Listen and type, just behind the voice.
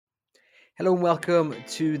Hello and welcome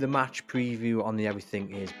to the match preview on the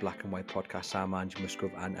Everything is Black and White podcast. I'm Andrew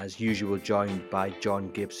Musgrove and as usual joined by John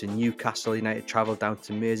Gibson. Newcastle United travel down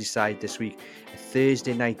to Merseyside this week. A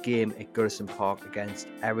Thursday night game at Goodison Park against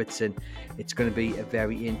Everton. It's going to be a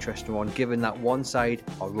very interesting one given that one side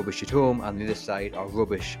are rubbish at home and the other side are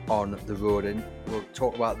rubbish on the road. And we'll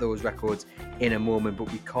talk about those records in a moment, but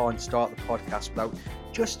we can't start the podcast without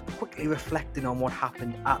just quickly reflecting on what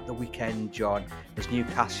happened at the weekend, John, as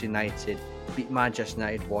Newcastle United beat Manchester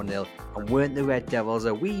United 1-0, and weren't the Red Devils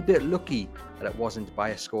a wee bit lucky that it wasn't by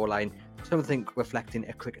a scoreline, something reflecting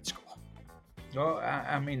a cricket score? No,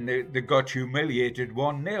 I mean, they got humiliated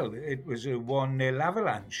 1-0. It was a 1-0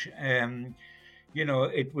 avalanche.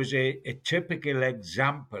 It was a typical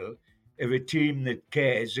example of a team that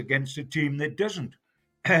cares against a team that doesn't.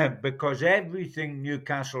 Because everything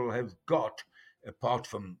Newcastle have got, apart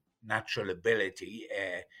from natural ability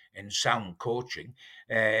and sound coaching,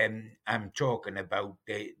 I'm talking about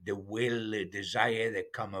the will, the desire, the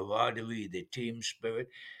camaraderie, the team spirit.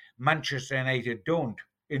 Manchester United don't,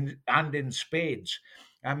 in spades.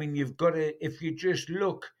 I mean, you've got to, if you just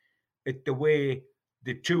look at the way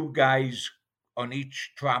the two guys on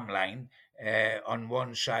each tram line, on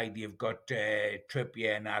one side you've got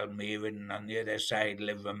Trippier and Almiron, and on the other side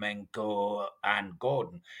Livermenko and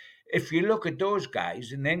Gordon. If you look at those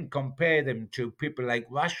guys and then compare them to people like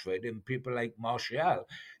Rashford and people like Martial,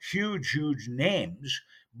 huge names,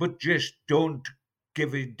 but just don't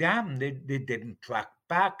give a damn. They didn't track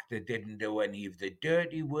back. They didn't do any of the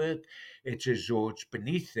dirty work. It's as though it's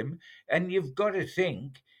beneath them. And you've got to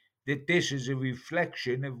think that this is a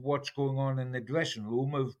reflection of what's going on in the dressing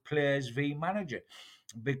room of players v manager.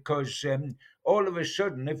 Because all of a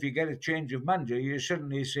sudden, if you get a change of manager, you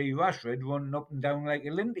suddenly see Rashford running up and down like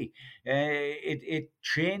a Lindy. It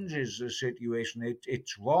changes the situation.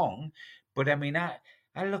 It's wrong. But I mean, I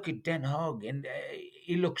look at Den Hag and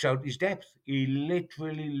he looks out his depth. He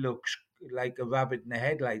literally looks like a rabbit in the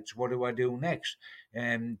headlights. What do I do next?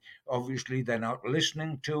 Obviously, they're not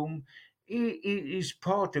listening to him. He's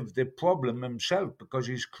part of the problem himself because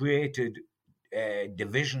he's created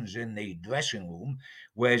divisions in the dressing room,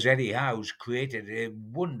 whereas Eddie Howe's created a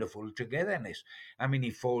wonderful togetherness. I mean, he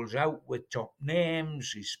falls out with top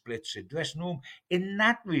names, he splits the dressing room. In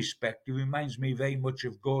that respect, he reminds me very much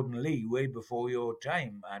of Gordon Lee, way before your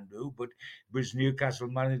time, Andrew, but was Newcastle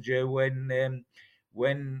manager when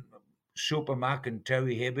Supermac and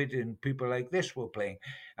Terry Hibbert and people like this were playing.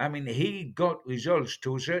 I mean, he got results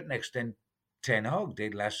to a certain extent. Ten Hag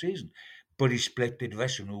did last season, but he split the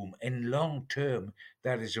dressing room. In long term,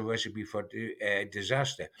 that is a recipe for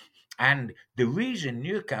disaster. And the reason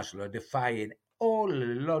Newcastle are defying all the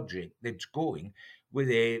logic that's going with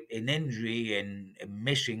an injury and a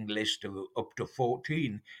missing list of up to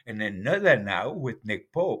 14 and another now with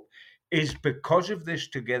Nick Pope is because of this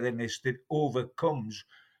togetherness that overcomes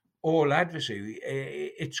all adversary.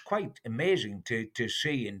 It's quite amazing to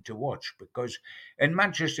see and to watch because and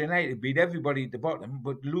Manchester United beat everybody at the bottom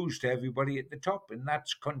but lose to everybody at the top, and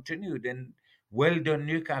that's continued. And well done,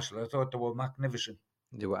 Newcastle. I thought they were magnificent.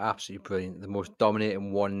 They were absolutely brilliant. The most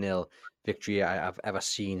dominating 1-0 victory I've ever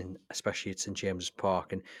seen, especially at St James's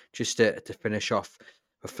Park. And just to finish off,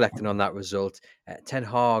 reflecting on that result, Ten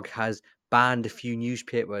Hag has banned a few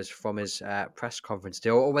newspapers from his press conference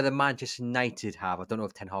today, or whether Manchester United have. I don't know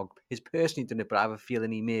if Ten Hag has personally done it, but I have a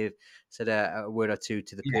feeling he may have said a word or two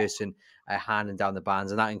to the Yeah, person handing down the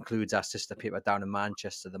bans, and that includes our sister paper down in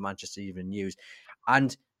Manchester, the Manchester Evening News.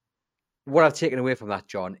 And what I've taken away from that,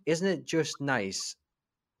 John, isn't it just nice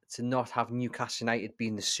to not have Newcastle United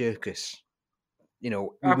being the circus? You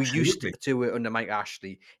know, we were used absolutely. to it under Mike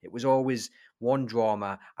Ashley. It was always one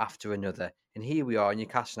drama after another. And here we are,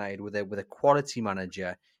 Newcastle United, with a quality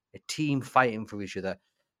manager, a team fighting for each other,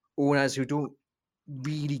 owners who don't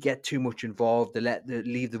really get too much involved. They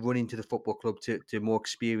leave the running to the football club to more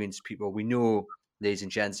experienced people. We know, ladies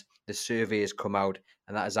and gents, the survey has come out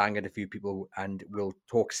and that has angered a few people, and we'll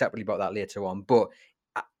talk separately about that later on. But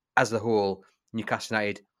as a whole, Newcastle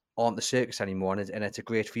United aren't the circus anymore, and it's a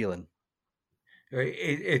great feeling.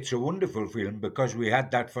 It's a wonderful feeling because we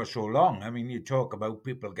had that for so long. I mean, you talk about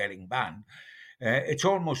people getting banned. It's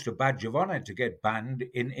almost a badge of honor to get banned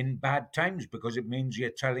in bad times because it means you're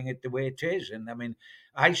telling it the way it is. And I mean,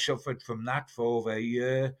 I suffered from that for over a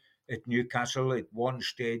year at Newcastle at one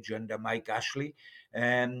stage under Mike Ashley.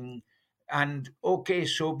 Um, and okay,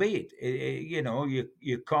 so be it.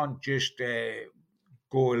 You can't just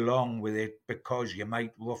go along with it because you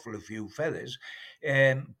might ruffle a few feathers.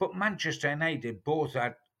 But Manchester United, both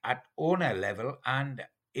at owner level and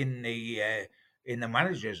in the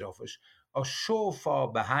manager's office, are so far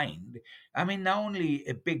behind. I mean, they're only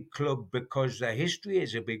a big club because their history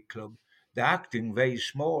is a big club. They're acting very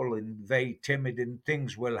small and very timid, and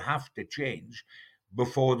things will have to change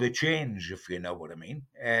before they change, if you know what I mean.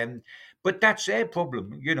 But that's their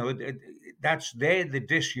problem. That's they're the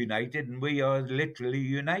disunited, and we are literally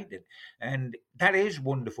united. And that is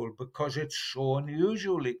wonderful because it's so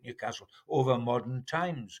unusual at Newcastle over modern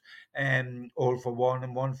times. All for one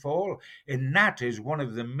and one for all. And that is one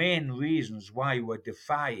of the main reasons why we're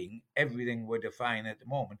defying everything we're defying at the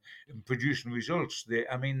moment and producing results.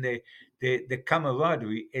 The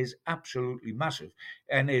camaraderie is absolutely massive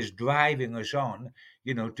and is driving us on,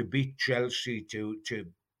 to beat Chelsea, to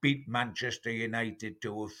beat Manchester United,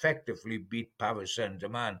 to effectively beat Paris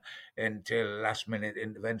Saint-Germain until last minute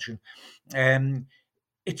intervention. Um,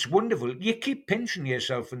 it's wonderful. You keep pinching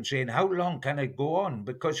yourself and saying, how long can it go on?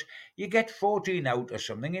 Because you get 14 out or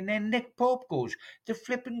something, and then Nick Pope goes, the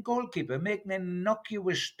flipping goalkeeper, making an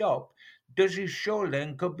innocuous stop, does his shoulder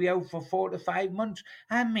and could be out for 4 to 5 months.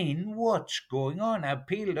 I mean, what's going on? I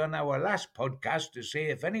appealed on our last podcast to say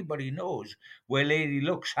if anybody knows where Lady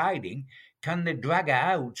Luck's hiding, can they drag her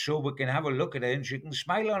out so we can have a look at her and she can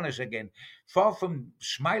smile on us again? Far from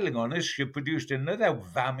smiling on us, she produced another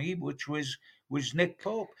Vammy, which was Nick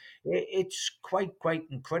Pope. It's quite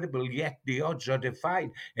incredible. Yet the odds are defied,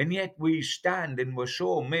 and yet we stand and we're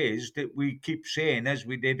so amazed that we keep saying, as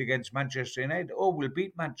we did against Manchester United, "Oh, we'll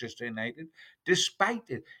beat Manchester United," despite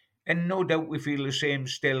it. And no doubt we feel the same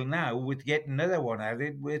still now with yet another one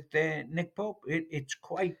added with Nick Pope. It's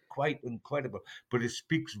quite incredible, but it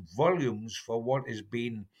speaks volumes for what has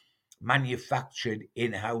been manufactured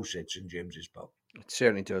in house at St James's Park. It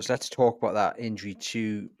certainly does. Let's talk about that injury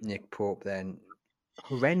to Nick Pope then.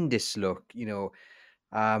 Horrendous look,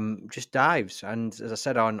 just dives. And as I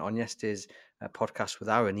said on yesterday's podcast with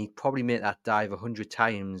Aaron, he'd probably make that dive 100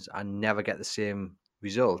 times and never get the same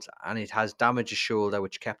result. And it has damaged his shoulder,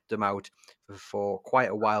 which kept him out for quite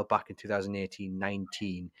a while back in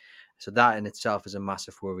 2018-19. So that in itself is a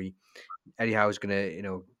massive worry. Eddie Howe's going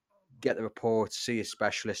to, get the report, see a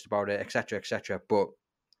specialist about it, etc., etc. But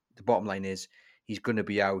the bottom line is he's going to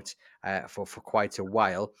be out for quite a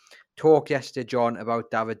while. Talk yesterday, John, about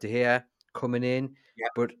David De Gea coming in, Yeah,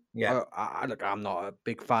 but yeah. look, I'm not a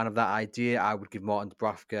big fan of that idea. I would give Martin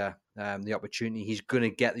Dubravka the opportunity. He's going to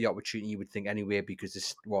get the opportunity, you would think, anyway, because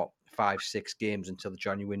there's 5-6 games until the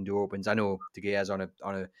January window opens. I know De Gea's on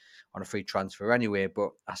a free transfer anyway, but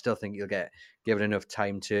I still think he'll get given enough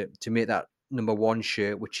time to make that number one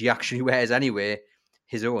shirt, which he actually wears anyway,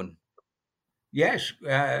 his own. Yes,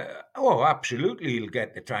 oh, absolutely, he'll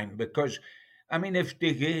get the time because, I mean, if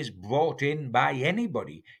De Gea is brought in by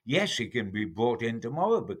anybody, yes, he can be brought in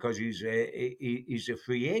tomorrow because he's a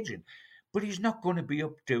free agent, but he's not going to be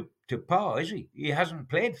up to par, is he? He hasn't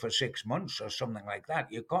played for 6 months or something like that.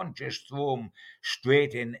 You can't just throw him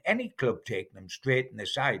straight in. Any club taking him straight in the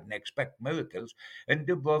side and expect miracles. And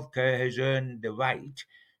Dubravka has earned the right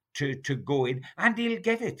to go in, and he'll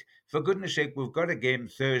get it. For goodness sake, we've got a game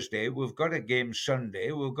Thursday, we've got a game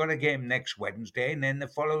Sunday, we've got a game next Wednesday, and then the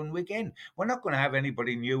following weekend. We're not going to have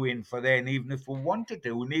anybody new in for then, even if we wanted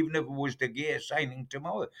to, and even if it was De Gea signing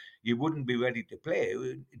tomorrow, you wouldn't be ready to play.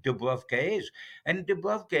 Dubravka is. And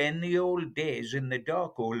Dubravka in the old days, in the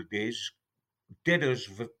dark old days, did us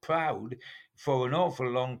proud for an awful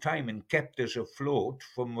long time and kept us afloat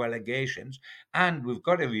from relegations. And we've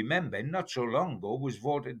got to remember, not so long ago, was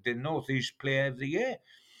voted the Northeast Player of the Year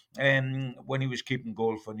when he was keeping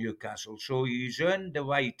goal for Newcastle. So he's earned the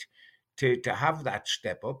right to have that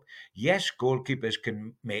step up. Yes, goalkeepers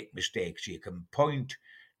can make mistakes. You can point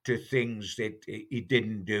to things that he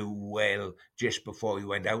didn't do well just before he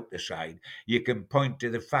went out the side. You can point to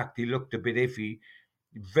the fact he looked a bit iffy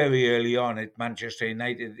very early on at Manchester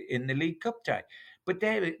United in the League Cup tie. But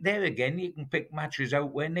there again, you can pick matches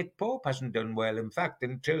out where Nick Pope hasn't done well. In fact,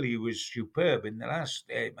 until he was superb in the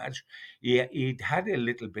last match, he'd had a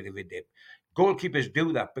little bit of a dip. Goalkeepers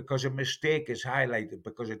do that because a mistake is highlighted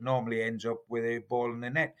because it normally ends up with a ball in the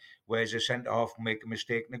net, whereas a centre half can make a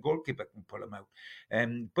mistake and the goalkeeper can pull him out.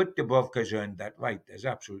 But Dubrovka's earned that right. There's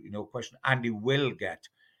absolutely no question, and he will get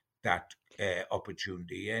that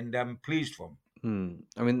opportunity, and I'm pleased for him.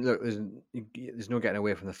 I mean, look, there's no getting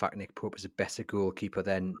away from the fact Nick Pope is a better goalkeeper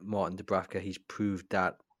than Martin Dubravka. He's proved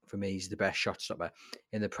that for me. He's the best shot stopper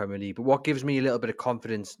in the Premier League. But what gives me a little bit of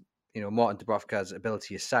confidence, Martin Dubravka's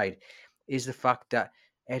ability aside, is the fact that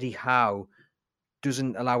Eddie Howe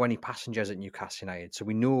doesn't allow any passengers at Newcastle United. So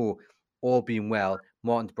we know, all being well,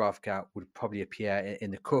 Martin Dubravka would probably appear in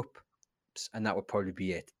the Cup, and that would probably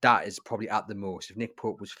be it. That is probably at the most. If Nick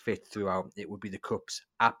Pope was fit throughout, it would be the Cups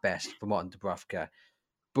at best for Martin Dubravka.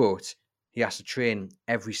 But he has to train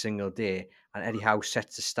every single day. And Eddie Howe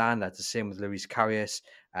sets the standards. The same with Luis Carrius,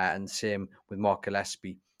 and the same with Mark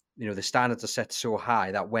Gillespie. You know, the standards are set so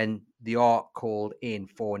high that when they are called in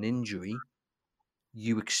for an injury,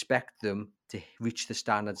 you expect them to reach the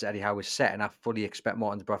standards Eddie Howe has set. And I fully expect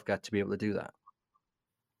Martin Dubravka to be able to do that.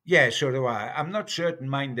 Yeah, so do I. I'm not certain,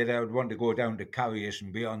 mind, that I would want to go down to Carrius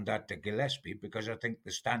and beyond that to Gillespie, because I think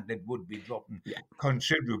the standard would be dropping Yeah.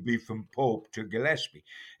 considerably from Pope to Gillespie.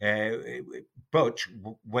 Uh, but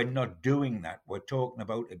we're not doing that. We're talking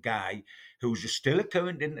about a guy who's still a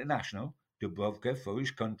current international, Dubravka, for his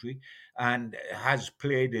country, and has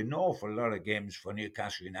played an awful lot of games for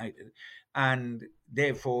Newcastle United, and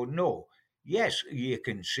therefore, no. Yes, you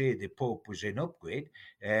can say the Pope was an upgrade,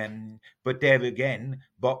 but there again,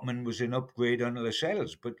 Botman was an upgrade on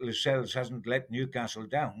Lascelles, but Lascelles hasn't let Newcastle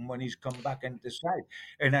down when he's come back into the side.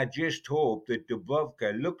 And I just hope that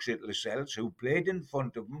Dubrovka looks at Lascelles, who played in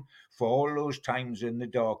front of him for all those times in the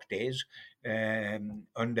dark days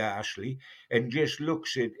under Ashley, and just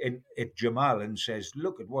looks at Jamal and says,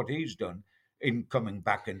 look at what he's done in coming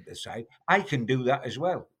back into the side. I can do that as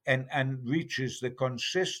well, and reaches the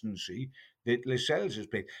consistency that Lascelles has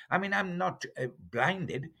played. I mean, I'm not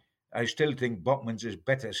blinded. I still think Botman's is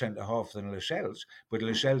better centre half than Lascelles, but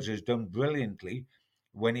Lascelles has done brilliantly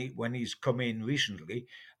when he's come in recently,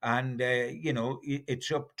 and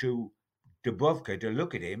it's up to Dubrovka to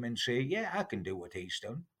look at him and say, yeah, I can do what he's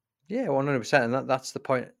done. Yeah, 100%. And that's the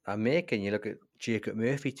point I'm making. You look at Jacob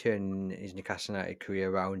Murphy turning his Newcastle United career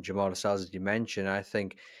around, Jamal Lascelles, as you mentioned. I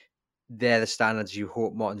think they're the standards you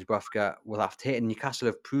hope Martin Dubravka will have to hit. And Newcastle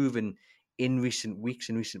have proven in recent weeks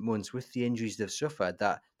and recent months, with the injuries they've suffered,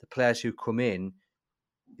 that the players who come in,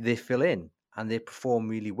 they fill in and they perform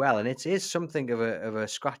really well. And it is something of a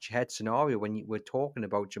scratch your head scenario when we're talking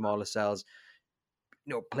about Jamal Lascelles,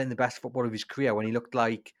 playing the best football of his career when he looked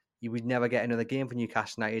like he would never get another game for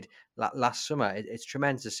Newcastle United last summer. It's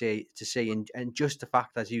tremendous to see, and just the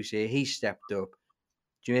fact, as you say, he stepped up.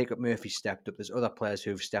 Jacob Murphy stepped up. There's other players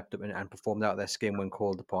who've stepped up and performed out of their skin when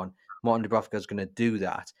called upon. Martin Dubravka is going to do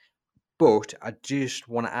that. But I just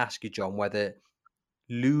want to ask you, John, whether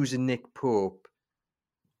losing Nick Pope,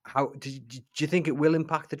 how do you think it will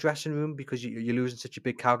impact the dressing room, because you're losing such a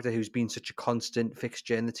big character who's been such a constant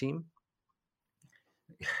fixture in the team?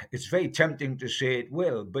 It's very tempting to say it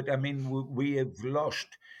will, but I mean, we have lost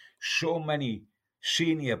so many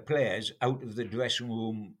senior players out of the dressing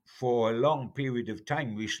room for a long period of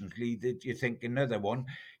time recently that you think another one,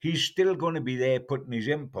 he's still going to be there putting his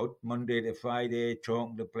input Monday to Friday,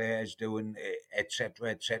 talking to players, doing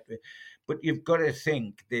etc. etc. But you've got to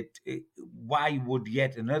think that why would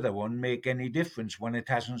yet another one make any difference when it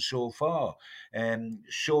hasn't so far?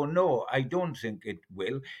 So no, I don't think it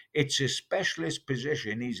will. It's a specialist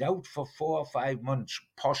position. He's out for 4 or 5 months,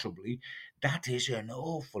 possibly. That is an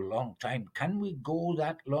awful long time. Can we go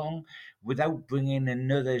that long without bringing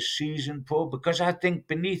another season pro? Because I think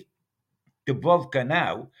beneath Dubrovka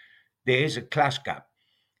now, there is a class gap.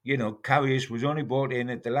 Carrius was only brought in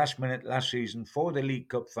at the last minute last season for the League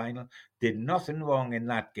Cup final, did nothing wrong in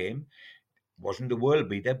that game, wasn't a world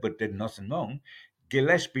beater, but did nothing wrong.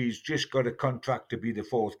 Gillespie's just got a contract to be the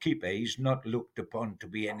fourth keeper. He's not looked upon to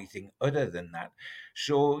be anything other than that.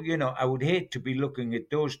 So, I would hate to be looking at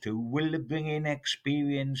those two. Will they bring in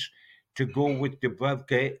experience to go with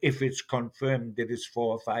Dubravka if it's confirmed that it's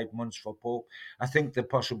 4 or 5 months for Pope? I think they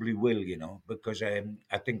possibly will, because I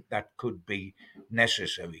think that could be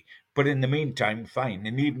necessary. But in the meantime, fine.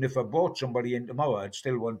 And even if I brought somebody in tomorrow, I'd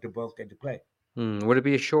still want Dubravka to play. Would it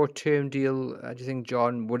be a short-term deal, do you think,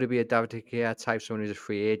 John? Would it be a David De Gea type, someone who's a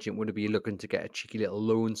free agent? Would it be looking to get a cheeky little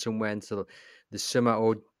loan somewhere until the summer?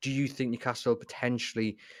 Or do you think Newcastle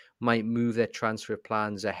potentially might move their transfer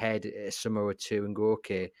plans ahead a summer or two and go,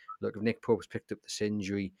 okay, look, if Nick Pope's picked up this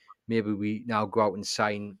injury, maybe we now go out and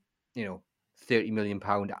sign, £30 million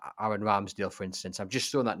Aaron Ramsdale, for instance. I'm just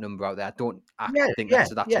throwing that number out there. I don't Yeah, actually think yeah,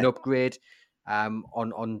 that's an yeah. upgrade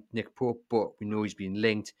on Nick Pope, but we know he's been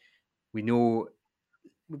linked. We know,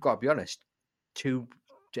 we've got to be honest, two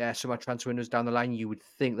summer transfer windows down the line, you would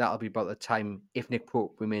think that'll be about the time, if Nick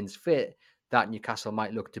Pope remains fit, that Newcastle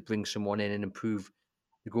might look to bring someone in and improve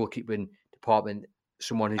the goalkeeping department,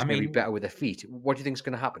 someone I who's maybe mean, better with their feet. What do you think is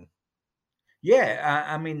going to happen? yeah,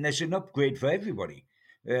 I mean, there's an upgrade for everybody.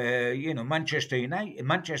 Manchester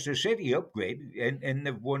City upgrade, and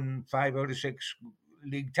they've won 5 out of 6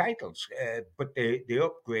 league titles, but they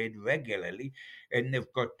upgrade regularly, and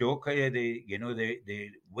they've got Doka, the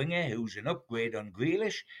winger, who's an upgrade on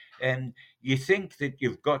Grealish, and you think that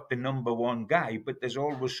you've got the number one guy, but there's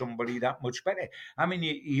always somebody that much better. I mean,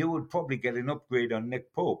 you would probably get an upgrade on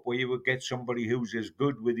Nick Pope, where you would get somebody who's as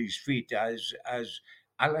good with his feet as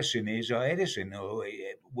Allison is or Edison, or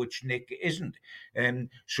which Nick isn't.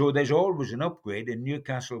 So there's always an upgrade, and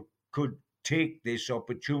Newcastle could take this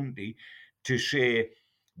opportunity to say,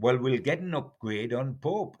 well, we'll get an upgrade on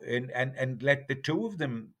Pope and let the two of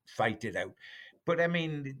them fight it out. But I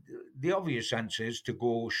mean, the obvious answer is to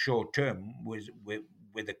go short term with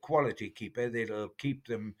a quality keeper that'll keep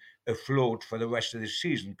them afloat for the rest of the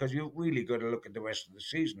season, because you've really got to look at the rest of the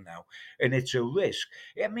season now, and it's a risk.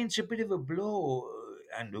 I mean, it's a bit of a blow,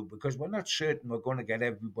 Andrew, because we're not certain we're going to get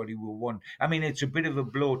everybody we want. I mean, it's a bit of a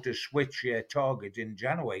blow to switch your target in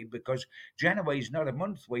January, because January is not a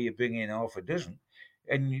month where you bring in half a dozen.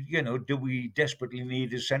 And do we desperately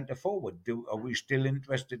need a centre forward? Are we still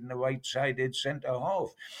interested in the right-sided centre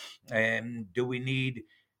half? Do we need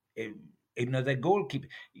another goalkeeper?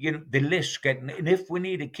 The list getting. And if we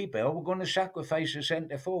need a keeper, are we going to sacrifice a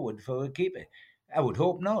centre forward for a keeper? I would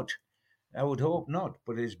hope not. I would hope not.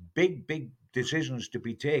 But there's big, big decisions to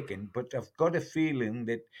be taken. But I've got a feeling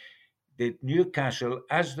that Newcastle,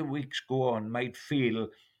 as the weeks go on, might feel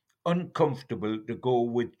uncomfortable to go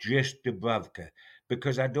with just Dubravka,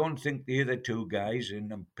 because I don't think the other two guys,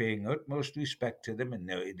 and I'm paying utmost respect to them, and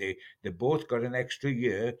they both got an extra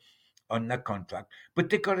year on their contract,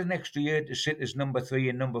 but they got an extra year to sit as number 3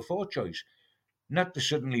 and number 4 choice, not to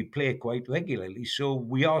suddenly play quite regularly. So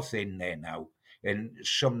we are thin there now, and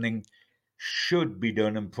something should be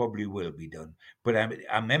done and probably will be done. But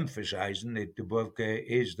I'm emphasising that Dubrovka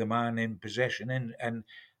is the man in possession, and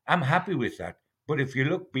I'm happy with that. But if you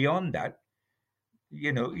look beyond that,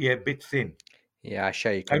 you're a bit thin. Yeah, I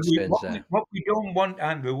share your And concerns there. what we don't want,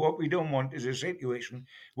 Andrew, what we don't want is a situation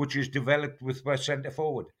which is developed with our centre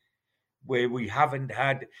forward, where we haven't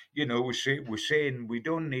had, we're saying we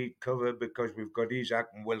don't need cover because we've got Isaac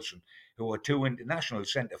and Wilson, who are two international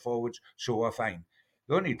centre forwards, so we're fine.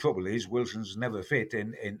 The only trouble is Wilson's never fit,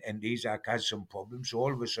 and Isaac has some problems. So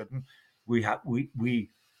all of a sudden, we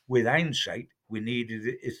with hindsight, we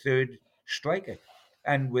needed a third striker.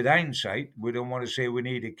 And with hindsight, we don't want to say we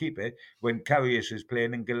need a keeper when Karius is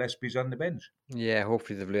playing and Gillespie's on the bench. Yeah,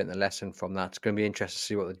 hopefully they've learnt the lesson from that. It's going to be interesting to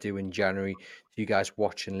see what they do in January. If you guys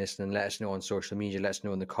watch and listen, and let us know on social media, let us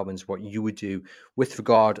know in the comments what you would do with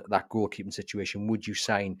regard to that goalkeeping situation. Would you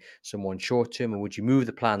sign someone short term, or would you move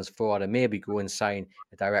the plans forward and maybe go and sign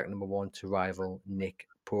a direct number one to rival Nick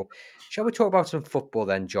Pope? Shall we talk about some football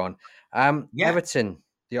then, John? Yeah, Everton,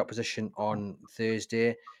 the opposition on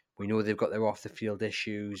Thursday. We know they've got their off the field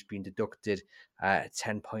issues, being deducted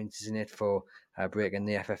 10 points, isn't it, for breaking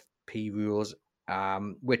the FFP rules,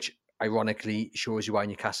 which ironically shows you why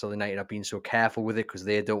Newcastle United are being so careful with it, because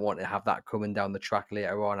they don't want to have that coming down the track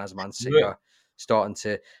later on, as Man City yeah, are starting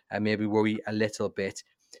to maybe worry a little bit.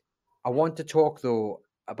 I want to talk though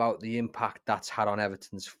about the impact that's had on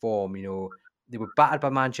Everton's form. They were battered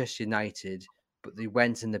by Manchester United, but they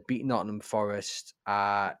went and they beat Nottingham Forest.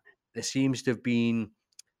 There seems to have been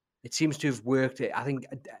it seems to have worked. I think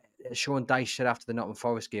Sean Dyche said after the Nottingham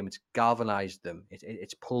Forest game, it's galvanised them.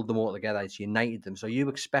 It's pulled them all together. It's united them. So are you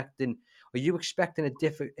expecting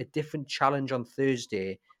a different challenge on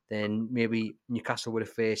Thursday than maybe Newcastle would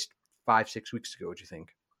have faced 5-6 weeks ago? Do you think?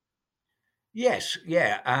 yes,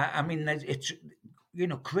 yeah. I mean, it's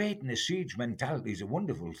creating a siege mentality is a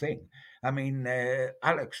wonderful thing. I mean,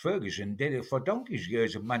 Alex Ferguson did it for donkey's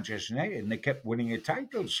years at Manchester United, and they kept winning the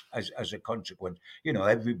titles as a consequence.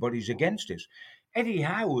 Everybody's against us. Eddie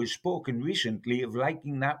Howe has spoken recently of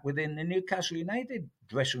liking that within the Newcastle United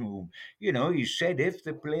dressing room. He said if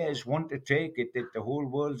the players want to take it, that the whole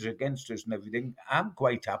world's against us and everything, I'm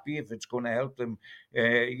quite happy if it's going to help them,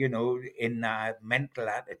 in their mental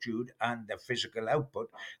attitude and their physical output.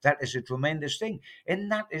 That is a tremendous thing.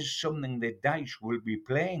 And that is something that Dyche will be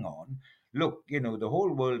playing on. Look, the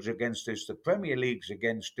whole world's against us. The Premier League's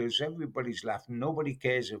against us. Everybody's laughing. Nobody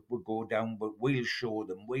cares if we go down, but we'll show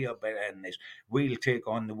them we are better than this. We'll take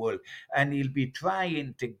on the world. And he'll be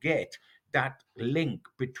trying to get that link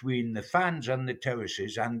between the fans on the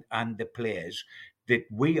terraces and the players, that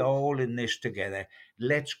we are all in this together.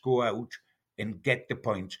 Let's go out and get the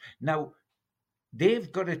points. Now, they've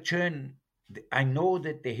got to turn. I know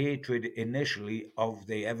that the hatred initially of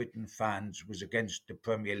the Everton fans was against the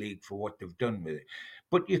Premier League for what they've done with it,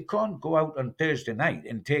 But you can't go out on Thursday night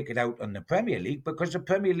and take it out on the Premier League, because the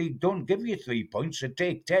Premier League don't give you 3 points, they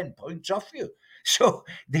take 10 points off you. So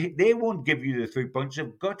they won't give you the 3 points.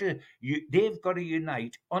 They've got to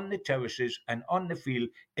unite on the terraces and on the field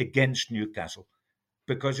against Newcastle,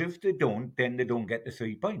 because if they don't, then they don't get the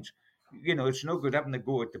 3 points. It's no good having to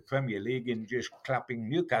go at the Premier League and just clapping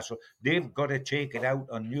Newcastle. They've got to take it out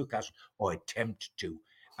on Newcastle, or attempt to,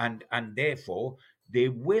 and therefore they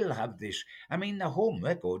will have this. I mean, the home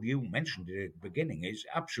record you mentioned it at the beginning is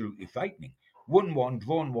absolutely frightening. Won one,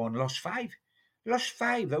 drawn one, lost five. Lost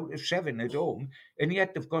 5 out of 7 at home, and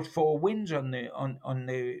yet they've got 4 wins on the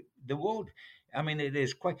road. I mean, it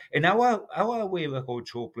is quite. And our away record's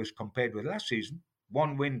hopeless compared with last season.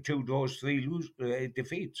 1 win, 2 draws, 3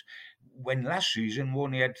 defeats. When last season we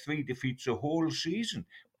only had 3 defeats the whole season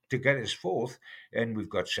to get us fourth, and we've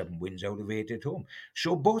got 7 wins out of 8 at home.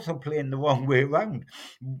 So both are playing the wrong way around.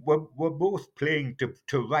 We're both playing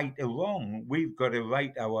to right a wrong. We've got to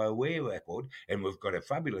right our away record, and we've got a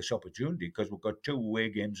fabulous opportunity, because we've got 2 away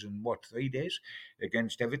games in 3 days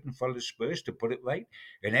against Everton, for the Spurs to put it right.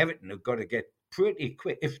 And Everton have got to get pretty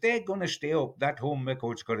quick. If they're going to stay up, that home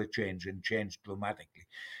record's got to change, and change dramatically.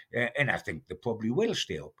 And I think they probably will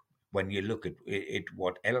stay up when you look at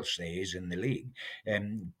what else there is in the league.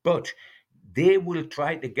 But they will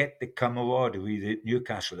try to get the camaraderie that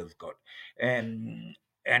Newcastle have got. And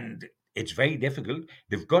it's very difficult.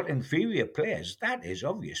 They've got inferior players. That is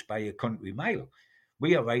obvious by a country mile.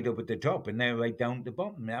 We are right up at the top, and they're right down at the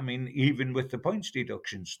bottom. I mean, even with the points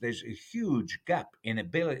deductions, there's a huge gap in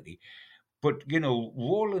ability. But,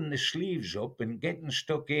 rolling the sleeves up and getting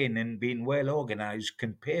stuck in and being well organised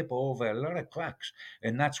can paper over a lot of cracks.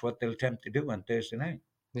 And that's what they'll attempt to do on Thursday night.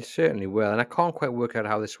 They certainly will, and I can't quite work out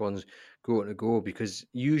how this one's going to go, because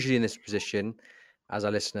usually in this position, as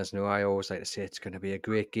our listeners know, I always like to say it's going to be a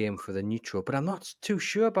great game for the neutral, but I'm not too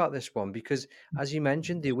sure about this one because, as you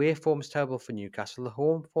mentioned, the away form is terrible for Newcastle, the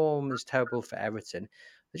home form is terrible for Everton.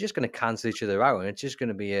 They're just going to cancel each other out, and it's just going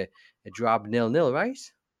to be a drab 0-0, right?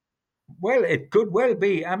 Well, it could well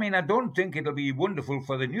be. I mean, I don't think it'll be wonderful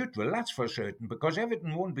for the neutral, that's for certain, because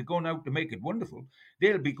Everton won't be going out to make it wonderful.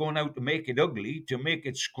 They'll be going out to make it ugly, to make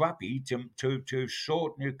it scrappy, to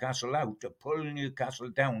sort Newcastle out, to pull Newcastle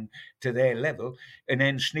down to their level, and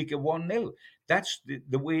then sneak a 1-0. That's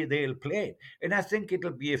the way they'll play it. And I think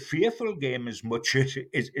it'll be a fearful game as much as it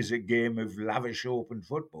is a game of lavish open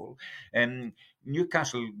football. And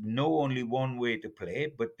Newcastle know only one way to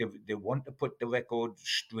play, but they want to put the record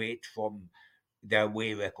straight from their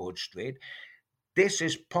away record straight. This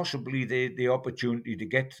is possibly the opportunity to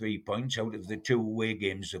get 3 points out of the 2 away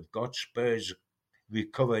games they've got. Spurs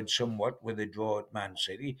recovered somewhat with a draw at Man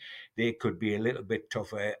City. They could be a little bit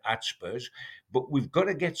tougher at Spurs, but we've got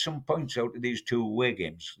to get some points out of these 2 away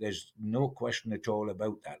games. There's no question at all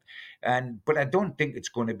about that. But I don't think it's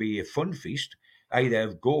going to be a fun feast, either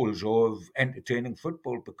of goals or of entertaining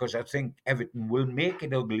football, because I think Everton will make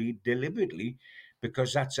it ugly deliberately,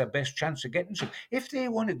 because that's their best chance of getting some. If they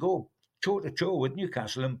want to go toe to toe with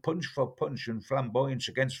Newcastle and punch for punch and flamboyance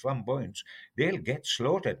against flamboyance, they'll get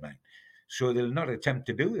slaughtered, man. So they'll not attempt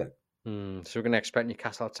to do that. So we're going to expect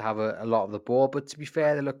Newcastle to have a lot of the ball, but to be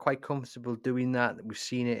fair, they look quite comfortable doing that. We've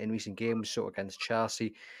seen it in recent games, so against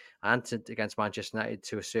Chelsea and against Manchester United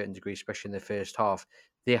to a certain degree, especially in the first half.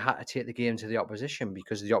 They had to take the game to the opposition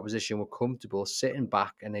because the opposition were comfortable sitting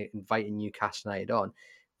back and inviting Newcastle United on.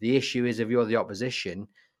 The issue is if you're the opposition,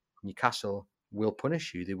 Newcastle will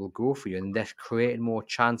punish you. They will go for you, and they're creating more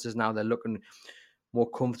chances now. They're looking more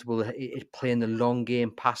comfortable playing the long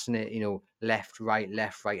game, passing it, left, right,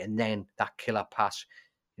 and then that killer pass,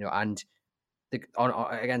 and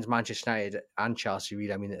against Manchester United and Chelsea,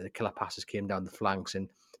 really, I mean, the killer passes came down the flanks, and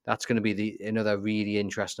that's going to be another really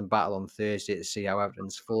interesting battle on Thursday to see how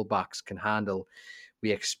Everton's fullbacks can handle.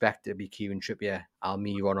 We expect it to be Kieran Trippier,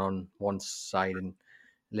 Almiron on one side, and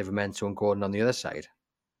Livramento and Gordon on the other side.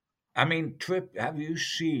 I mean, have you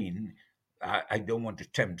seen? I don't want to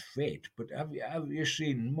tempt fate, but have you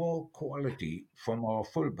seen more quality from our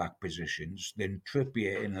fullback positions than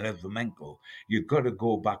Trippier and Livramento? You've got to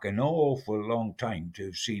go back an awful long time to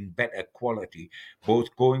have seen better quality,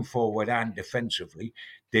 both going forward and defensively,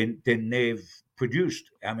 than they've produced.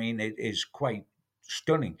 I mean, it is quite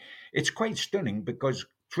stunning. It's quite stunning because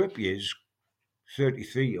Trippier's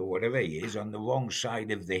 33 or whatever he is on the wrong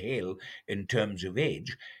side of the hill in terms of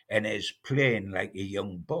age, and is playing like a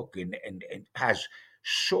young buck, and has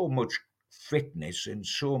so much fitness and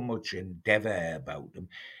so much endeavour about him.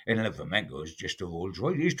 And Livramento is just a Rolls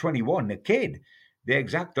Royce. He's 21, a kid, the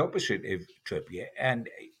exact opposite of Trippier, and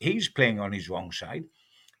he's playing on his wrong side.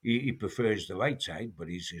 He prefers the right side, but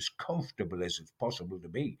he's as comfortable as it's possible to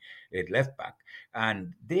be at left back.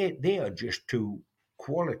 And they are just two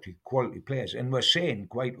quality players. And we're saying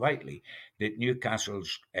quite rightly that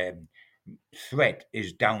Newcastle's threat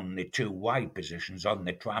is down the two wide positions on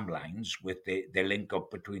the tram lines with the link up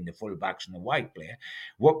between the full backs and the wide player.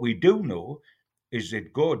 What we do know is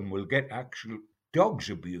that Gordon will get actual dog's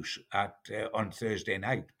abuse at on Thursday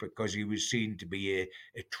night because he was seen to be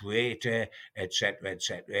a traitor, etc.,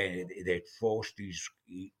 etc. They forced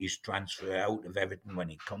his transfer out of Everton when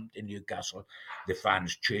he come to Newcastle. The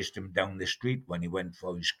fans chased him down the street when he went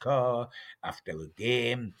for his car after a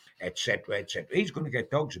game, etc., etc. He's going to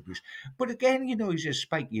get dog's abuse. But again, he's as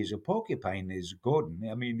spiky as a porcupine, is Gordon.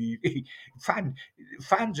 I mean,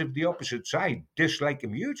 fans of the opposite side dislike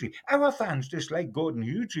him hugely. Our fans dislike Gordon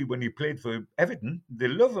hugely when he played for Everton. They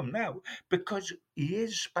love him now because he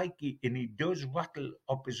is spiky and he does rattle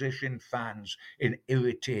opposition fans and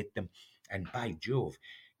irritate them. And by Jove,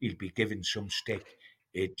 he'll be given some stick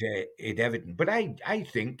at Everton. But I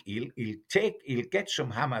think he'll get some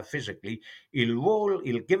hammer physically. He'll roll.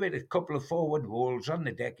 He'll give it a couple of forward rolls on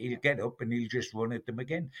the deck. He'll get up and he'll just run at them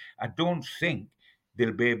again. I don't think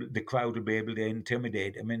the crowd will be able to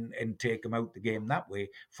intimidate him and take him out the game that way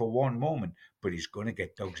for one moment. But he's going to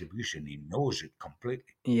get dog's abuse and he knows it completely.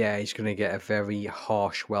 Yeah, he's going to get a very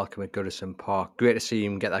harsh welcome at Goodison Park. Great to see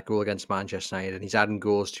him get that goal against Manchester United, and he's adding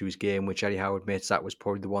goals to his game, which Eddie Howe admits that was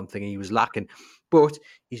probably the one thing he was lacking. But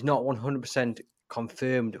he's not 100%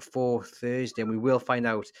 confirmed for Thursday, and we will find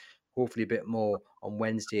out hopefully a bit more on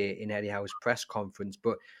Wednesday in Eddie Howe's press conference.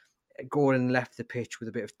 But Gordon left the pitch with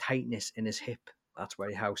a bit of tightness in his hip. That's what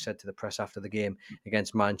Eddie Howe said to the press after the game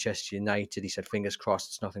against Manchester United. He said, fingers crossed,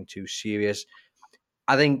 it's nothing too serious.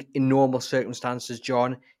 I think in normal circumstances,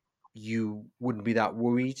 John, you wouldn't be that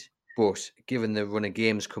worried. But given the run of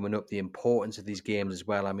games coming up, the importance of these games as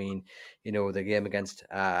well, I mean, the game against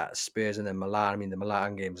Spurs and then Milan, I mean, the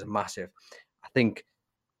Milan games are massive. I think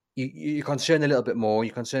you're concerned a little bit more.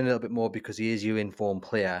 You're concerned a little bit more because he is your informed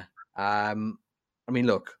player. I mean,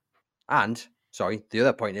 look, and sorry, the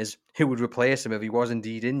other point is who would replace him if he was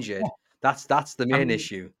indeed injured? That's the I main mean,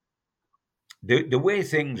 issue. the way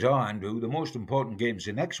things are, Andrew, the most important game's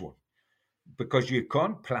the next one. Because you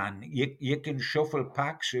can't plan. You can shuffle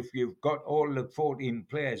packs if you've got all the 14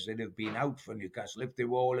 players that have been out for Newcastle, if they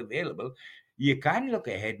were all available. You can look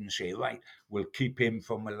ahead and say, right, we'll keep him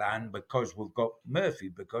for Milan because we've got Murphy,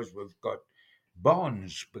 because we've got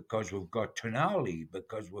Barnes, because we've got Tonali,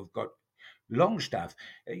 because we've got Longstaff.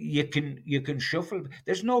 You can shuffle.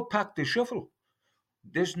 There's no pack to shuffle.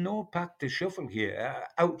 There's no pack to shuffle here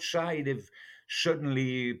outside of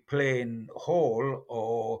suddenly playing Hall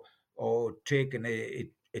or taking a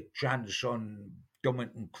chance on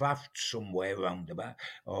Dummett Craft somewhere around the back,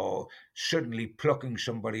 or suddenly plucking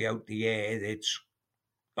somebody out the air that's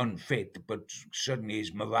unfit, but suddenly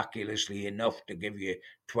is miraculously enough to give you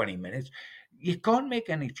 20 minutes. You can't make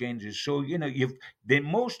any changes. So, you've the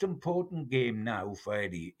most important game now for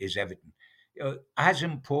Eddie is Everton. As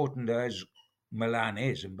important as Milan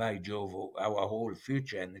is, and by Jove, our whole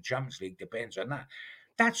future in the Champions League depends on that.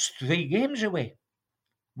 That's 3 games away.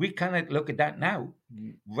 We cannot look at that now.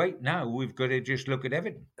 Right now, we've got to just look at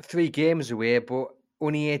Everton. 3 games away, but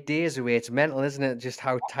only 8 days away. It's mental, isn't it? Just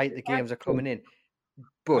how tight the games are coming in.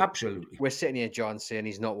 But Absolutely. we're sitting here, John, saying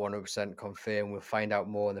he's not 100% confirmed. We'll find out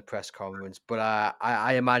more in the press conference. But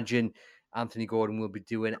I imagine Anthony Gordon will be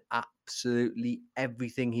doing absolutely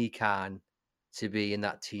everything he can to be in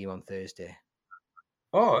that team on Thursday.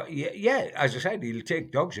 Oh, yeah, yeah. As I said, he'll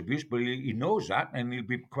take dog's abuse, but he knows that, and he'll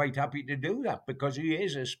be quite happy to do that because he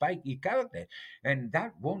is a spiky character, and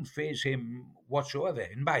that won't phase him whatsoever.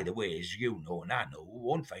 And by the way, as you know and I know, we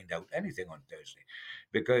won't find out anything on Thursday,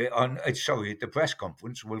 because at the press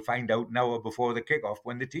conference, we'll find out an hour before the kickoff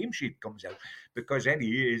when the team sheet comes out, because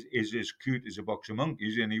Eddie is as cute as a box of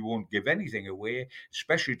monkeys, and he won't give anything away,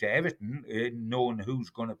 especially to Everton, knowing who's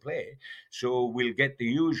going to play. So we'll get the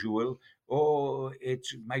usual. Oh, it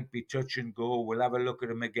might be touch and go. We'll have a look at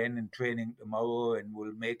him again in training tomorrow, and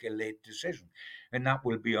we'll make a late decision, and that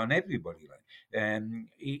will be on everybody.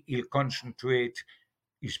 He'll concentrate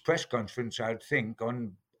his press conference, I think,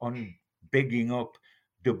 on bigging up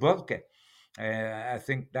Dubravka. I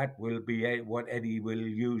think that will be what Eddie will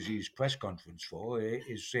use his press conference for,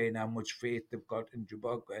 is saying how much faith they've got in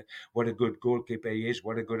Dubravka, what a good goalkeeper he is,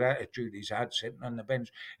 what a good attitude he's had sitting on the bench,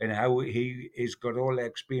 and how he has got all the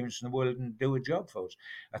experience in the world and do a job for us.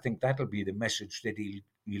 I think that'll be the message that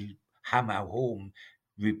he'll hammer home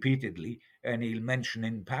repeatedly, and he'll mention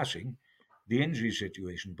in passing the injury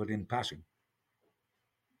situation, but in passing.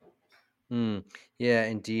 Mm, yeah,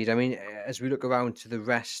 indeed. I mean, as we look around to the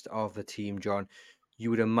rest of the team, John, you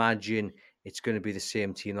would imagine it's going to be the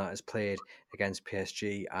same team that has played against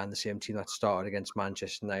PSG and the same team that started against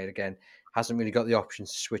Manchester United. Again, hasn't really got the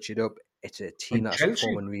options to switch it up. It's a team And that's Chelsea,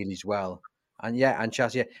 performing really well. And yeah, and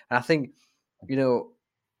Chelsea. Yeah. And I think, you know,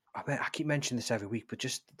 I mean, I keep mentioning this every week, but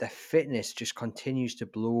just their fitness just continues to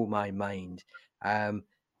blow my mind.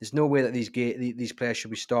 There's no way that these players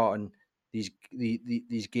should be starting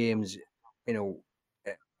these games, you know,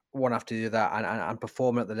 eh, one after the other and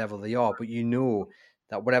performing at the level they are. But you know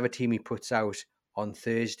that whatever team he puts out on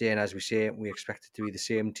Thursday, and as we say, we expect it to be the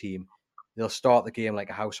same team. They'll start the game like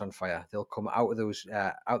a house on fire. They'll come out of those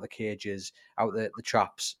out the cages, out the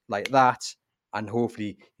traps like that, and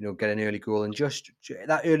hopefully, get an early goal. And just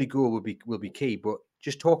that early goal will be key. But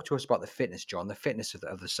just talk to us about the fitness, John, the fitness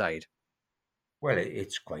of the side. well,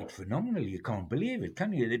 it's quite phenomenal. You can't believe it,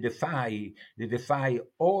 can you? They defy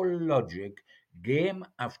all logic, game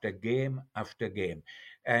after game after game,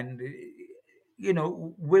 and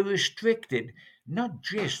we're restricted. Not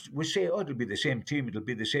just we say, oh, it'll be the same team. It'll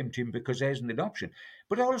be the same team because there isn't an option,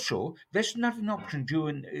 but also there's not an option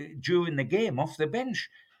during the game off the bench.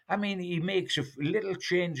 I mean, he makes a little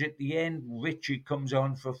change at the end. Richie comes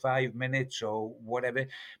on for 5 minutes or whatever,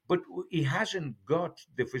 but he hasn't got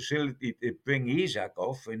the facility to bring Isaac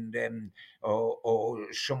off or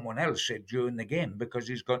someone else during the game because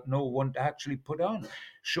he's got no one to actually put on.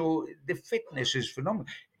 So the fitness is phenomenal.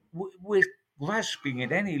 We're grasping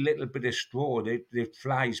at any little bit of straw that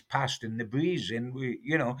flies past in the breeze, and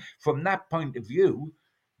from that point of view,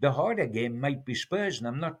 the harder game might be Spurs, and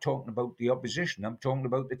I'm not talking about the opposition. I'm talking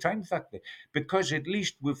about the time factor, because at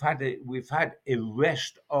least we've had a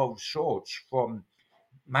rest of sorts from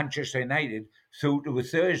Manchester United through to a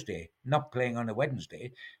Thursday, not playing on a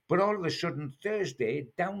Wednesday. But all of a sudden, Thursday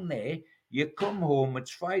down there, you come home, it's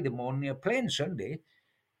Friday morning, you're playing Sunday.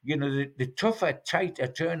 The tougher, tighter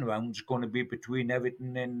turnaround's going to be between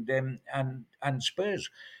Everton and Spurs.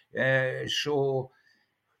 So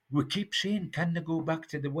we keep saying, can they go back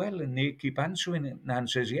to the well? And they keep answering it, and the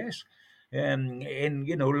answer is yes. And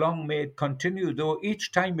long may it continue. Though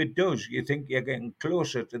each time it does, you think you're getting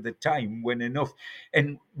closer to the time when enough.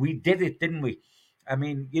 And we did it, didn't we? I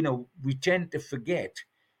mean, we tend to forget.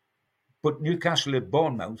 But Newcastle at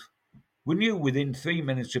Bournemouth, we knew within 3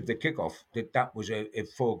 minutes of the kickoff that was a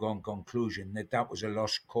foregone conclusion, that was a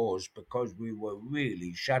lost cause because we were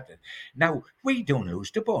really shattered. Now, we don't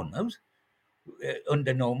lose to Bournemouth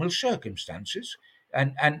under normal circumstances.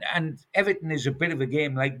 And Everton is a bit of a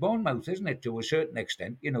game like Bournemouth, isn't it, to a certain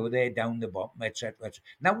extent? They're down the bottom, etc.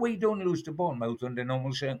 Now, we don't lose to Bournemouth under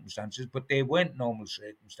normal circumstances, but they weren't normal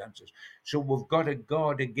circumstances. So we've got to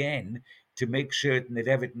guard again to make certain that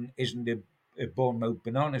Everton isn't a Bournemouth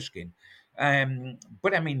banana skin.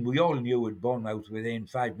 But I mean, we all knew at Bournemouth within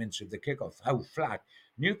 5 minutes of the kickoff how flat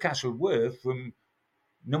Newcastle were from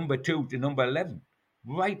number 2 to number 11.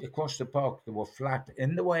 Right across the park, they were flat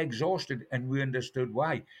and they were exhausted, and we understood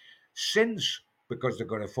why. Since, because they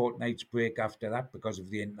got a fortnight's break after that because of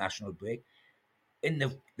the international break, and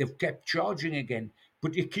they've kept charging again.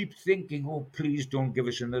 But you keep thinking, oh, please don't give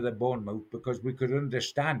us another Bournemouth, because we could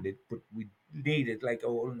understand it, but we need it like a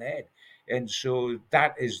hole in the head. And so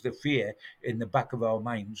that is the fear in the back of our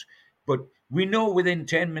minds. But we know within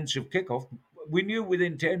 10 minutes of kickoff, we knew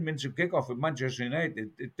within 10 minutes of kickoff at Manchester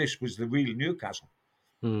United that this was the real Newcastle.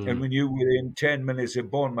 And Hmm. we knew within 10 minutes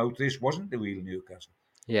of Bournemouth, this wasn't the real Newcastle.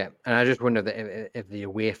 Yeah, and I just wonder that if the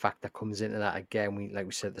away factor comes into that again. Like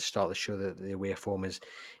we said at the start of the show, that the away form is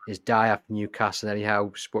dire after Newcastle. And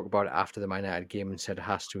anyhow, spoke about it after the Man United game and said it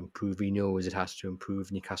has to improve. He knows it has to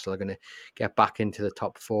improve. Newcastle are going to get back into the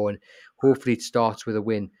top four, and hopefully it starts with a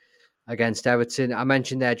win against Everton. I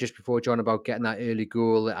mentioned there just before, John, about getting that early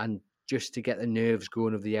goal and just to get the nerves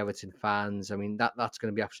going of the Everton fans. I mean, that's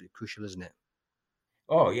going to be absolutely crucial, isn't it?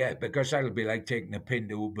 Oh, yeah, because that'll be like taking a pin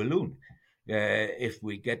to a balloon if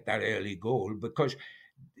we get that early goal, because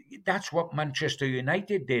that's what Manchester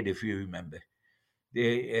United did, if you remember.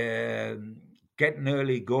 They get an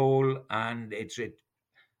early goal, and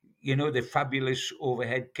the fabulous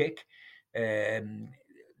overhead kick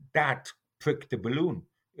that pricked the balloon.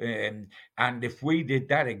 And if we did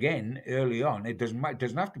that again early on, it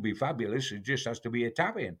doesn't have to be fabulous. It just has to be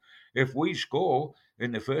Italian. If we score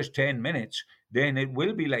in the first 10 minutes, then it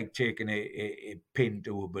will be like taking a pin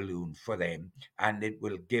to a balloon for them, and it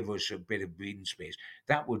will give us a bit of breathing space.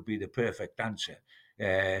 That would be the perfect answer.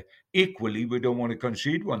 Uh, Equally, we don't want to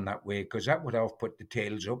concede one that way, because that would have put the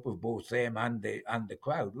tails up of both them and the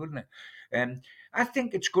crowd, wouldn't it? I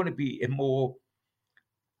think it's going to be a more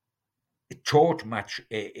taut match,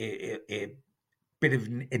 bit of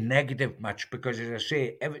a negative match because, as I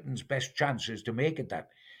say, Everton's best chance is to make it that.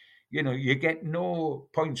 You get no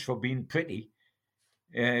points for being pretty.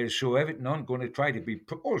 So Everton aren't going to try to be.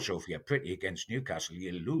 Also, if you're pretty against Newcastle,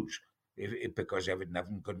 you'll lose because Everton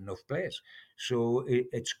haven't got enough players. So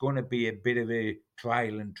it's going to be a bit of a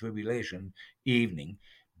trial and tribulation evening.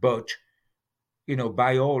 But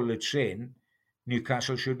by all that's saying,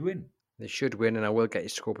 Newcastle should win. They should win, and I will get your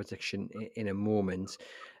score prediction in a moment.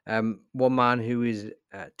 One man who is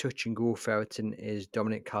touch and go for Everton is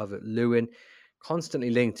Dominic Calvert-Lewin, constantly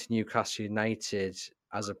linked to Newcastle United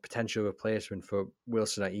as a potential replacement for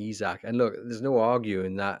Wilson or Isak. And look, there's no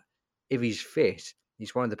arguing that if he's fit,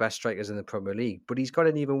 he's one of the best strikers in the Premier League. But he's got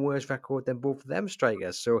an even worse record than both of them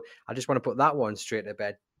strikers. So I just want to put that one straight to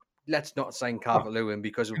bed. Let's not sign Oh, Calvert-Lewin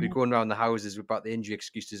because we'll be going around the houses about the injury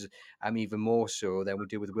excuses even more so than we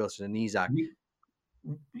do with Wilson and Isak. we,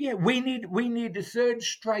 yeah, we need a third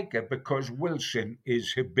striker because Wilson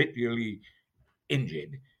is habitually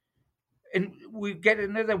injured. And we get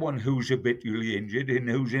another one who's habitually injured and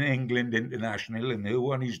who's an England international and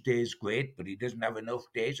who on his day is great, but he doesn't have enough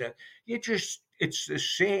days. It's the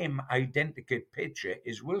same identical picture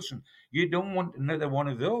as Wilson. You don't want another one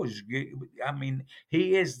of those. I mean,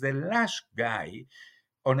 he is the last guy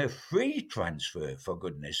on a free transfer, for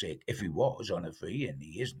goodness sake, if he was on a free, and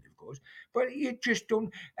he isn't, of course. But you just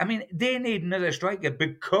don't. I mean, they need another striker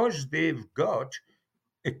because they've got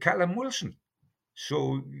a Callum Wilson.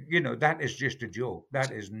 So, that is just a joke.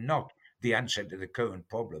 That is not the answer to the current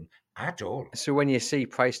problem at all. So when you see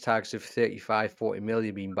price tags of 35, 40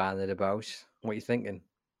 million being bandied about, what are you thinking?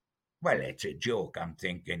 Well, it's a joke. I'm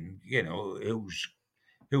thinking,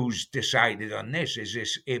 who's decided on this? Is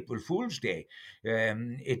this April Fool's Day?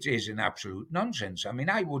 It is an absolute nonsense. I mean,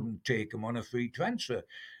 I wouldn't take him on a free transfer,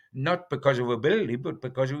 not because of ability, but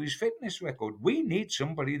because of his fitness record. We need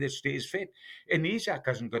somebody that stays fit. And Isak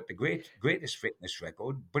hasn't got the greatest fitness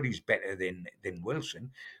record, but he's better than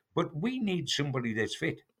Wilson. But we need somebody that's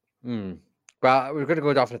fit. Hmm. Well, we're going to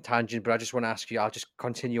go off on a tangent, but I just want to ask you, I'll just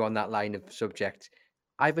continue on that line of subject.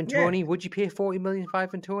 Ivan Yeah. Toney, would you pay 40 million for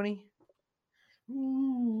Ivan Toney?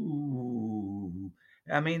 Ooh.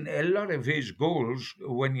 I mean, a lot of his goals,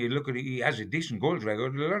 when you look at it, he has a decent goals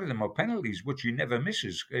record. A lot of them are penalties, which he never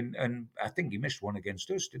misses. And I think he missed one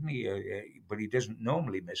against us, didn't he? But he doesn't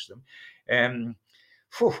normally miss them. Um,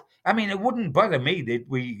 phew, I mean, it wouldn't bother me that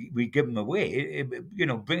we give him away.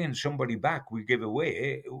 Bringing somebody back we give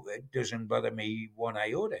away, it doesn't bother me one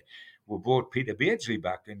iota. We brought Peter Beardsley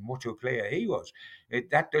back, and what a player he was.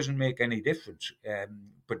 That doesn't make any difference.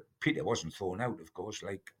 But Peter wasn't thrown out, of course,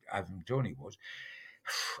 like Ivan Toney was.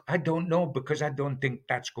 I don't know because I don't think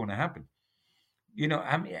that's going to happen.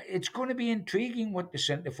 I mean, it's going to be intriguing what the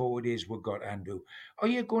centre forward is we've got, Andrew. Are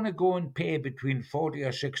you going to go and pay between 40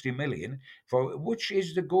 or 60 million for which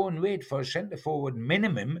is the going rate for a centre forward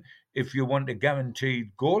minimum if you want a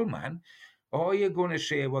guaranteed goal man? Or are you going to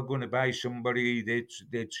say we're going to buy somebody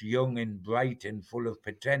that's young and bright and full of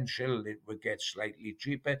potential that will get slightly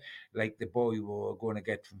cheaper, like the boy we were going to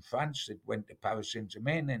get from France that went to Paris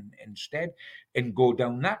Saint-Germain instead, and go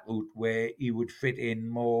down that route where he would fit in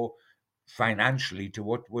more financially to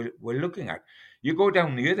what we're looking at. You go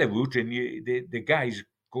down the other route, and the guy's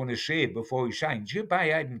going to say before he signs, you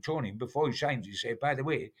buy Ivan Toney, before he signs, you say, by the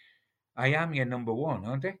way, I am your number one,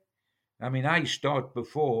 aren't I? I mean, I start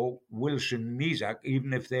before Wilson and Isak,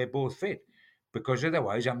 even if they're both fit, because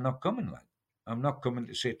otherwise I'm not coming. Like I'm not coming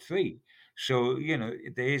to sit three. So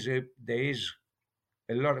there is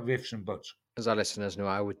a lot of ifs and buts. As our listeners know,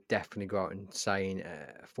 I would definitely go out and sign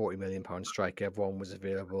a 40 million pound striker if one was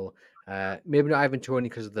available. Maybe not Ivan Toney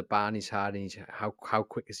because of the ban he's had, and how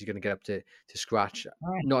quick is he going to get up to scratch?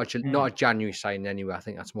 Not a January signing anyway. I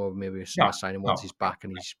think that's more of maybe a summer No, signing once no, he's no. back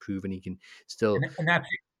and he's proven he can still. And that's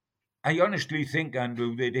I honestly think,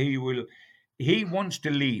 Andrew, that he will. He wants to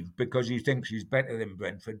leave because he thinks he's better than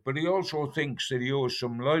Brentford, but he also thinks that he owes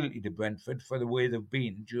some loyalty to Brentford for the way they've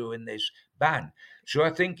been during this ban. So I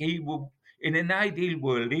think he will. In an ideal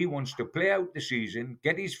world, he wants to play out the season,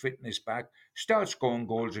 get his fitness back, start scoring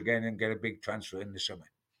goals again, and get a big transfer in the summer.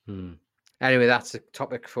 Hmm. Anyway, that's a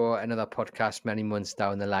topic for another podcast many months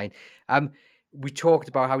down the line. We talked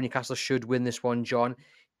about how Newcastle should win this one, John.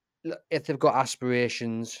 Look, if they've got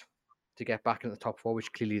aspirations to get back into the top four,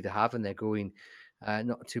 which clearly they have, and they're going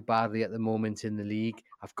not too badly at the moment in the league.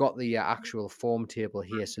 I've got the actual form table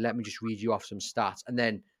here, so let me just read you off some stats, and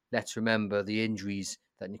then let's remember the injuries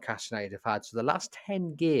that Newcastle United have had. So the last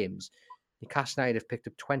 10 games, Newcastle United have picked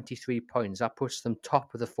up 23 points. That puts them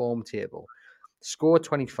top of the form table. Scored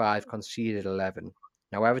 25, conceded 11.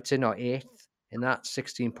 Now Everton are 8th in that,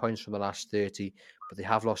 16 points from the last 30, but they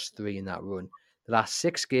have lost 3 in that run. The last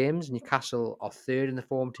 6 games, Newcastle are third in the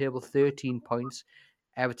form table, 13 points.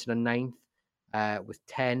 Everton are ninth with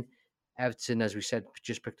 10. Everton, as we said,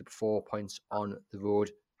 just picked up 4 points on the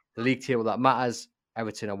road. The league table that matters,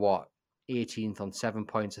 Everton are what? 18th on 7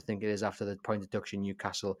 points, I think it is, after the point deduction.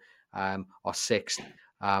 Newcastle are sixth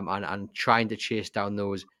and trying to chase down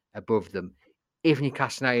those above them. If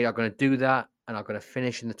Newcastle United are going to do that and are going to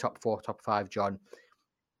finish in the top four, top five, John,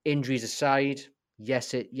 injuries aside,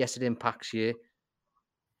 yes, it impacts you.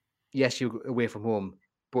 Yes, you're away from home,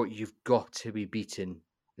 but you've got to be beating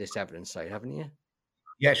this Everton side, haven't you?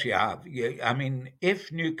 Yes, you have. I mean,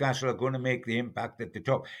 if Newcastle are going to make the impact at the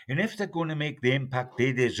top, and if they're going to make the impact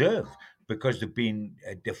they deserve, because they've been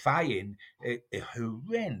defying a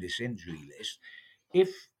horrendous injury list,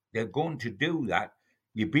 if they're going to do that,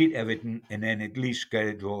 you beat Everton and then at least get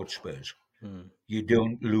a draw at Spurs. Hmm. You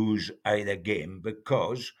don't lose either game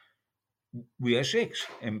because we are six,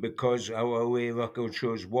 and because our away record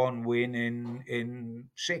shows one win in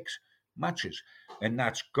 6 matches, and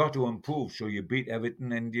that's got to improve. So you beat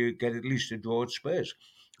Everton and you get at least a draw at Spurs.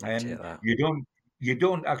 I'd take that. You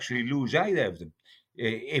don't actually lose either of them.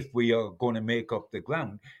 If we are going to make up the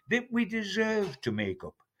ground that we deserve to make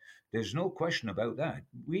up. There's no question about that.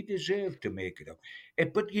 We deserve to make it up.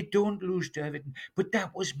 But you don't lose to Everton. But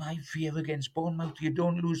that was my fear against Bournemouth. You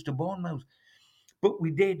don't lose to Bournemouth. But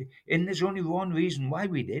we did, and there's only one reason why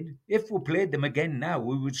we did. If we played them again now,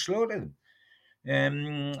 we would slaughter them.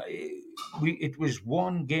 Um, it was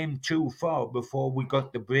one game too far before we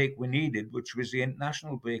got the break we needed, which was the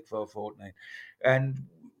international break for a fortnight. And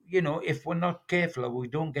if we're not careful or we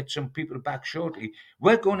don't get some people back shortly,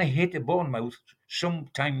 we're going to hit a Bournemouth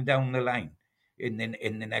sometime down the line in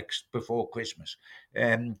the next before Christmas.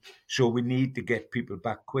 So we need to get people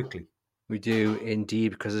back quickly. We do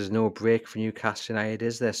indeed, because there's no break for Newcastle United,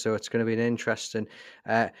 is there? So it's going to be an interesting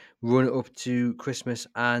uh, run up to Christmas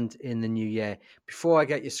and in the new year. Before I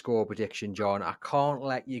get your score prediction, John, I can't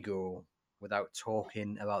let you go without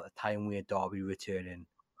talking about the time we had Derby returning.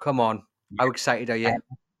 Come on, how excited are you?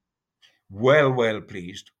 Well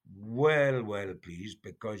pleased. Well pleased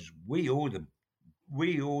because we owe them.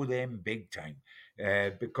 We owe them big time.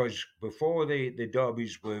 Because before the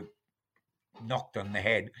derbies were knocked on the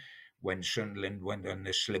head when Sunderland went on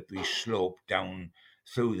the slippery slope down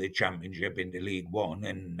through the Championship into League One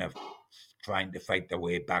and trying to fight their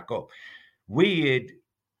way back up. We had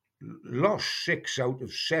lost 6 out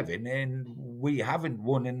of 7, and we haven't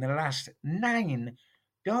won in the last 9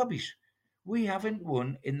 derbies. We haven't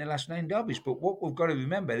won in the last 9 derbies. But what we've got to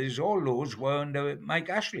remember is all those were under Mike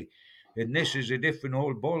Ashley. And this is a different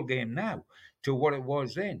old ball game now to what it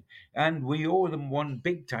was then. And we owe them one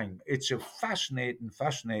big time. It's a fascinating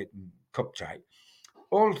cup tie.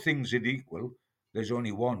 All things are equal, there's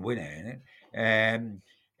only one winner in it. And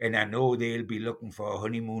I know they'll be looking for a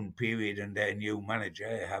honeymoon period and their new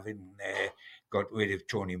manager, having got rid of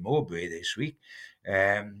Tony Mowbray this week.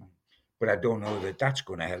 Um, but I don't know that that's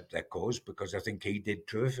going to help their cause, because I think he did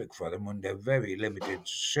terrific for them under very limited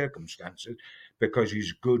circumstances, because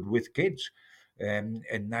he's good with kids. And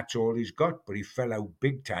that's all he's got. But he fell out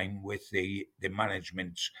big time with the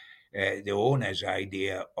management's, the owner's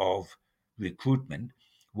idea of recruitment,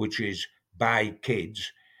 which is buy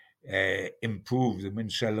kids, improve them,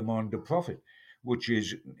 and sell them on to profit, which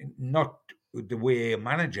is not the way a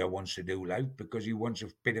manager wants to do life, because he wants a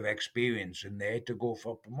bit of experience in there to go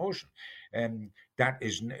for promotion. That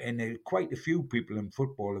is, and quite a few people in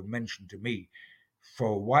football have mentioned to me for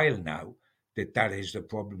a while now that is the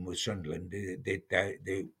problem with Sunderland.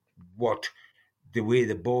 What the way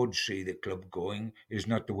the board see the club going is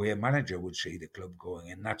not the way a manager would see the club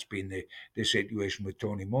going, and that's been the situation with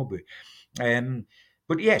Tony Mowbray. Um,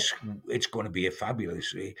 but yes, it's going to be a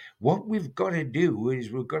fabulous. What we've got to do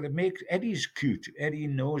is we've got to make Eddie's cute. Eddie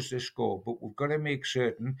knows the score, but we've got to make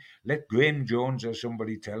certain. Let Graham Jones or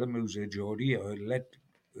somebody tell him, who's a Geordie, or let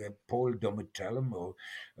Paul Dummett tell him, or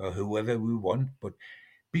whoever we want. But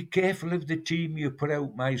be careful of the team you put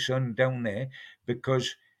out, my son, down there,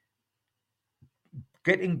 because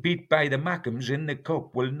getting beat by the Mackems in the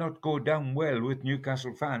cup will not go down well with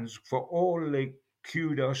Newcastle fans, for all the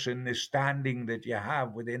kudos and the standing that you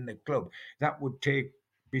have within the club. That would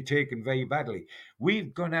be taken very badly.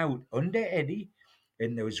 We've gone out under Eddie,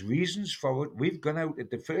 and there was reasons for it. We've gone out at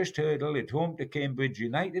the first hurdle at home to Cambridge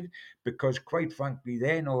United, because quite frankly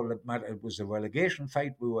then all that mattered was the relegation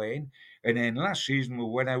fight we were in. And then last season we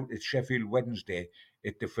went out at Sheffield Wednesday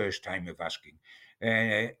at the first time of asking.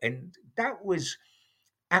 And that was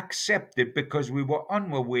accepted because we were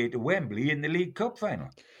on our way to Wembley in the League Cup final.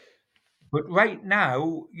 But right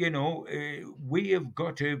now, we have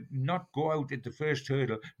got to not go out at the first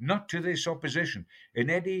hurdle, not to this opposition. And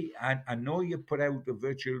Eddie, I know you put out a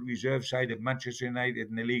virtual reserve side of Manchester United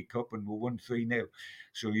in the League Cup and we won 3-0.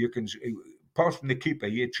 So you can, apart from the keeper,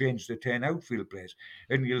 you change the 10 outfield players.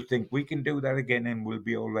 And you'll think we can do that again and we'll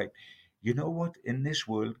be all right. You know what? In this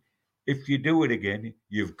world, if you do it again,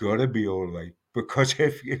 you've got to be all right. Because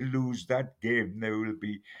if you lose that game, there will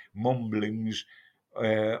be mumblings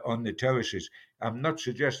on the terraces. I'm not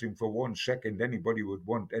suggesting for 1 second anybody would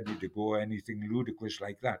want Eddie to go anything ludicrous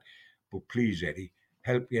like that. But please, Eddie,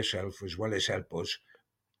 help yourself as well as help us.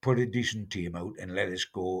 Put a decent team out and let us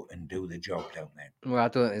go and do the job down there. Well, I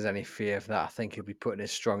don't think there's any fear of that. I think he'll be putting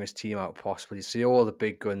his strongest team out possible. You see all the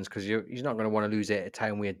big guns because he's not going to want to lose it at a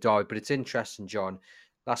time where he died. But it's interesting, John.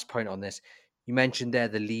 Last point on this. You mentioned there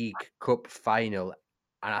the League Cup final.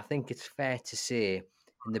 And I think it's fair to say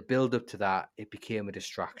in the build up to that, it became a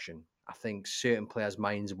distraction. I think certain players'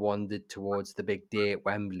 minds wandered towards the big day at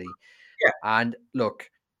Wembley. Yeah, And look,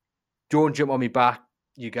 don't jump on me back,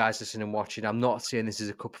 you guys listening and watching. I'm not saying this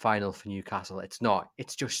is a cup final for Newcastle. It's not.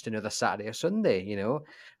 It's just another Saturday or Sunday, you know.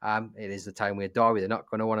 It is the time where Derby, they're not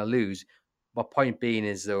going to want to lose. My point being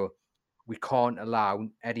is, though, we can't allow,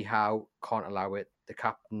 Eddie Howe can't allow it. The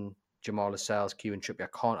captain, Jamal Lascelles, Kieran Trippier,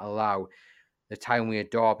 can't allow the time we had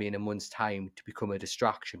Derby in a month's time to become a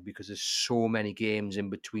distraction because there's so many games in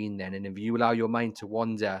between then. And if you allow your mind to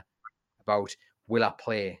wander about will I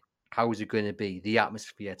play? How is it going to be? The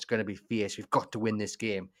atmosphere, it's going to be fierce. We've got to win this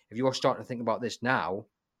game. If you're starting to think about this now,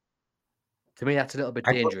 to me, that's a little bit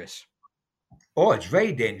I, dangerous. oh, it's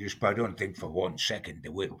very dangerous, but I don't think for 1 second they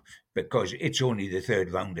will, because it's only the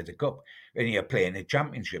third round of the cup, and you're playing a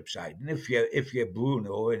championship side. And if you're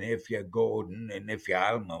Bruno, and if you're Gordon, and if you're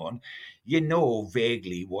Almiron, you know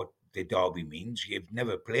vaguely what the derby means. You've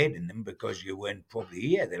never played in them because you weren't probably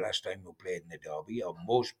here the last time you played in the derby, or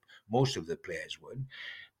most of the players weren't.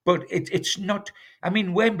 But it's not. I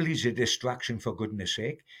mean, Wembley's a distraction for goodness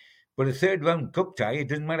sake. But a third round cup tie, it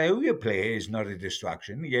doesn't matter who you play, is not a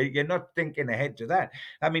distraction. You're not thinking ahead to that.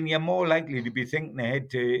 I mean, you're more likely to be thinking ahead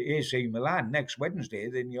to AC Milan next Wednesday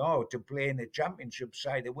than you are to playing a championship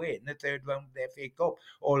side away in the third round of the FA Cup,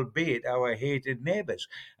 albeit our hated neighbours.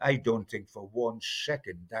 I don't think for 1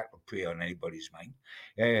 second that will prey on anybody's mind.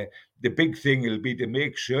 The big thing will be to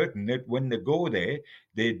make certain that when they go there,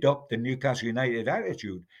 they adopt the Newcastle United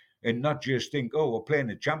attitude and not just think, oh, we're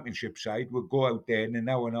playing a championship side. We'll go out there and an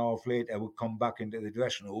hour and a half later we'll come back into the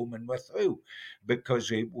dressing room and we're through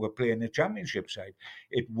because we're playing a championship side.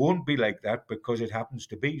 It won't be like that because it happens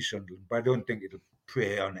to be Sunderland, but I don't think it'll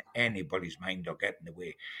prey on anybody's mind or get in the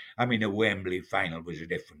way. I mean, a Wembley final was a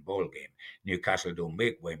different ball game. Newcastle don't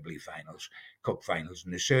make Wembley finals, cup finals,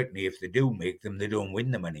 and certainly if they do make them, they don't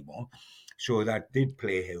win them anymore. So that did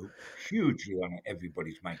play hugely on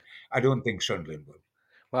everybody's mind. I don't think Sunderland will.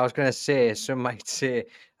 Well, I was going to say, some might say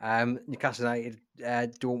Newcastle United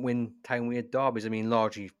don't win time weird derbies. I mean,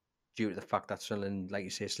 largely due to the fact that Sunderland, like you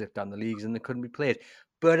say, slipped down the leagues and they couldn't be played.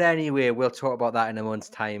 But anyway, we'll talk about that in a month's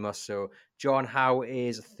time or so. John, how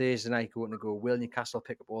is Thursday night going to go? Will Newcastle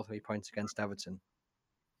pick up all 3 points against Everton?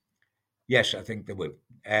 Yes, I think they will.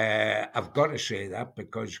 I've got to say that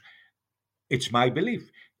because it's my belief.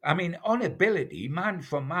 I mean, on ability, man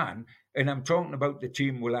for man, and I'm talking about the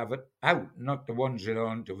team will have it out, not the ones that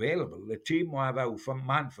aren't available. The team will have out from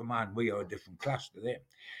man for man. We are a different class to them.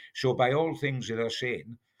 So, by all things that are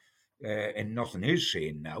saying, and nothing is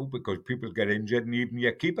saying now because people get injured and even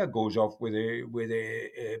your keeper goes off with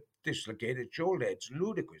a dislocated shoulder. It's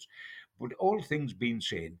ludicrous. But all things being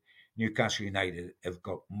said, Newcastle United have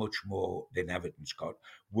got much more than Everton's got.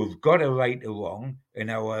 We've got a right or wrong, and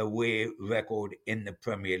our away record in the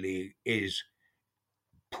Premier League is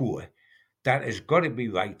poor. That has got to be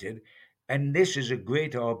righted, and this is a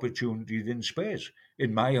greater opportunity than Spurs,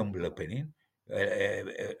 in my humble opinion.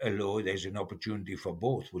 Although there's an opportunity for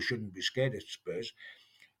both, we shouldn't be scared of Spurs.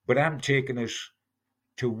 But I'm taking us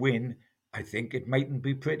to win. I think it mightn't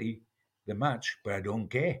be pretty, the match, but I don't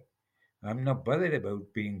care. I'm not bothered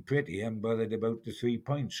about being pretty. I'm bothered about the 3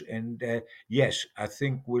 points. And yes, I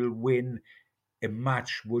think we'll win a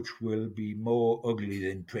match which will be more ugly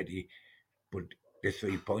than pretty, but the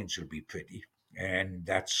 3 points will be pretty. And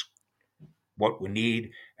that's what we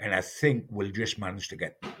need. And I think we'll just manage to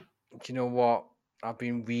get them. Do you know what? I've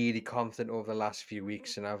been really confident over the last few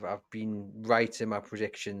weeks, and I've been right in my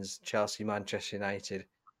predictions. Chelsea, Manchester United,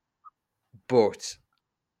 but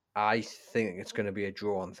I think it's going to be a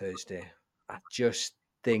draw on Thursday. I just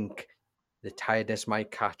think the tiredness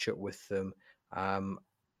might catch up with them, and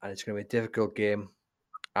it's going to be a difficult game.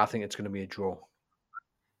 I think it's going to be a draw.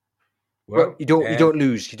 But Well, you don't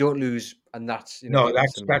lose, and that's I no, think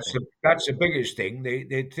that's the main thing. that's the biggest thing.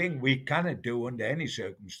 The thing we cannot do under any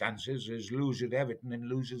circumstances is lose at Everton and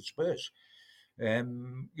lose at Spurs.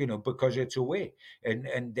 Because it's away,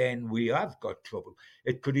 and then we have got trouble.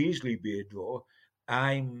 It could easily be a draw.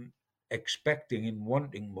 I'm expecting and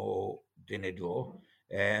wanting more than a draw,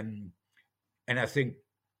 and I think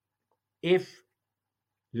if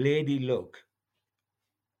Lady Luck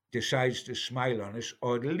decides to smile on us,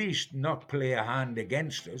 or at least not play a hand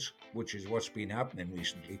against us, which is what's been happening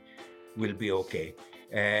recently, we'll be okay.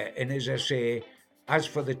 And as I say, as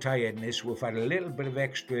for the tiredness, we've had a little bit of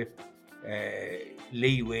extra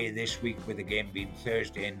leeway this week with the game being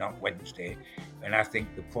Thursday and not Wednesday. And I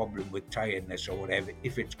think the problem with tiredness or whatever,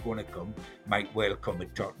 if it's going to come, might well come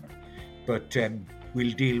at Tottenham. But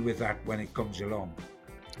we'll deal with that when it comes along.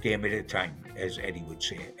 Game at a time, as Eddie would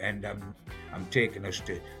say. And I'm taking us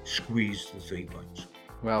to squeeze the 3 points.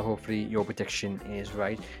 Well, hopefully your prediction is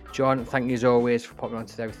right. John, thank you as always for popping on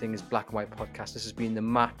to the Everything is Black and White podcast. This has been the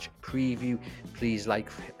match preview. Please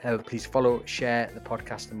please follow, share the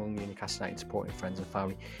podcast among your Newcastle United supporting friends and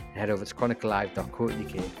family, and head over to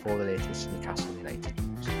chroniclelive.co.uk for the latest Newcastle United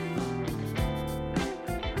news.